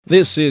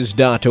This is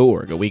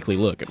 .org, a weekly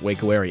look at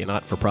Waco area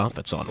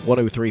not-for-profits on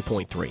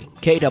 103.3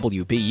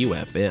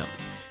 KWBU-FM.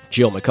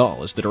 Jill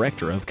McCall is the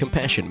director of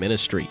Compassion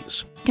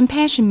Ministries.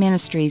 Compassion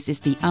Ministries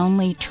is the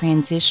only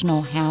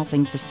transitional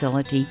housing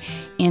facility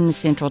in the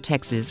Central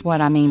Texas.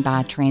 What I mean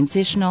by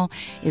transitional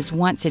is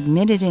once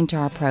admitted into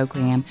our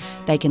program,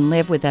 they can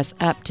live with us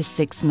up to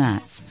 6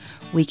 months.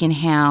 We can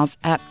house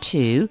up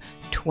to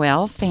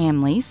 12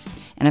 families,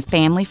 and a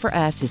family for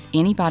us is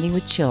anybody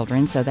with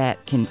children, so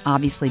that can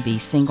obviously be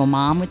single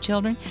mom with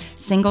children,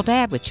 single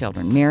dad with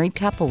children, married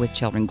couple with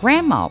children,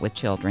 grandma with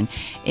children,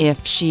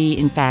 if she,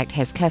 in fact,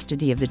 has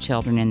custody of the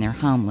children and they're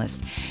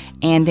homeless.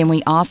 And then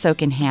we also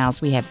can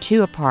house, we have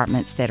 2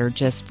 apartments that are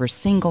just for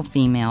single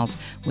females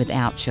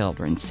without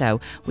children.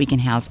 So we can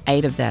house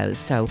 8 of those.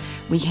 So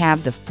we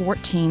have the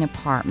 14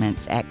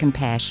 apartments at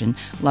Compassion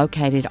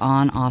located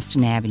on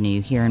Austin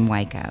Avenue here in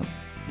Waco.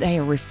 They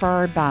are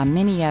referred by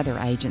many other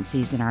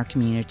agencies in our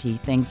community,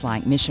 things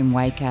like Mission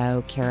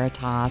Waco,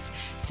 Caritas,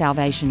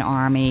 Salvation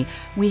Army.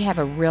 We have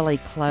a really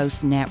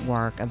close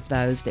network of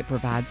those that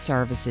provide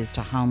services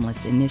to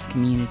homeless in this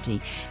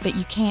community. But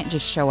you can't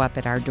just show up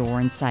at our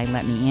door and say,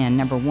 let me in.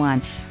 Number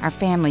one, our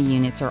family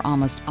units are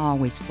almost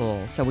always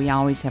full, so we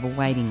always have a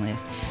waiting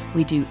list.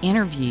 We do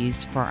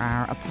interviews for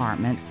our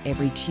apartments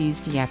every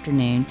Tuesday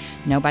afternoon.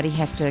 Nobody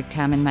has to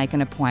come and make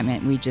an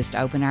appointment. We just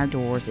open our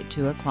doors at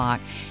 2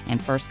 o'clock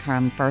and first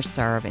come, first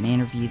serve, and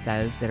interview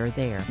those that are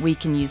there. We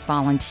can use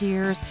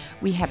volunteers.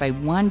 We have a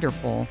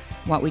wonderful,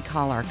 what we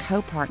call our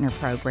co-partner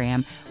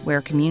program,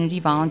 where community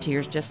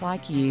volunteers just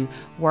like you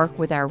work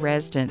with our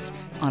residents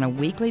on a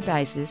weekly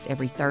basis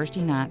every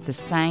Thursday night, the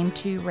same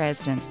 2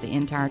 residents the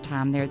entire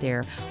time they're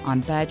there,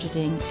 on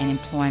budgeting and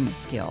employment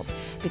skills.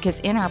 Because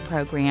in our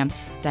program,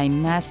 they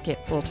must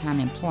get full-time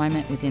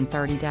employment within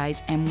 30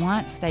 days, and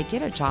once they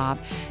get a job,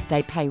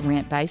 they pay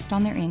rent based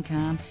on their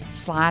income,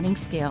 sliding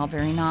scale,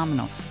 very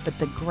nominal. But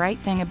the great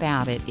thing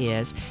about it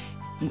is,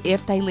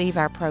 if they leave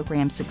our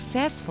program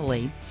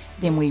successfully,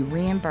 then we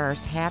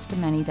reimburse half the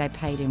money they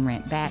paid in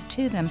rent back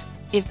to them.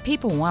 If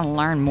people want to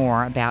learn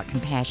more about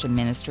Compassion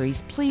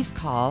Ministries, please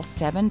call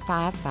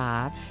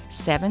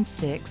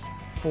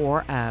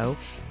 755-7640.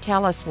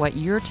 Tell us what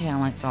your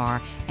talents are,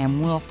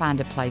 and we'll find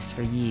a place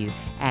for you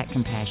at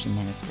Compassion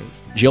Ministries.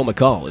 Jill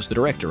McCall is the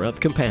director of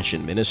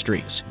Compassion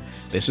Ministries.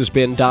 This has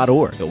been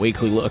 .org, a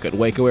weekly look at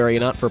Waco area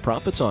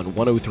not-for-profits on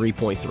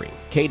 103.3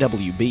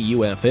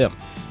 KWBU-FM.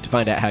 To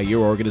find out how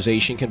your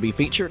organization can be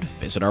featured,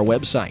 visit our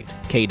website,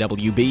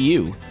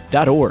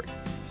 kwbu.org.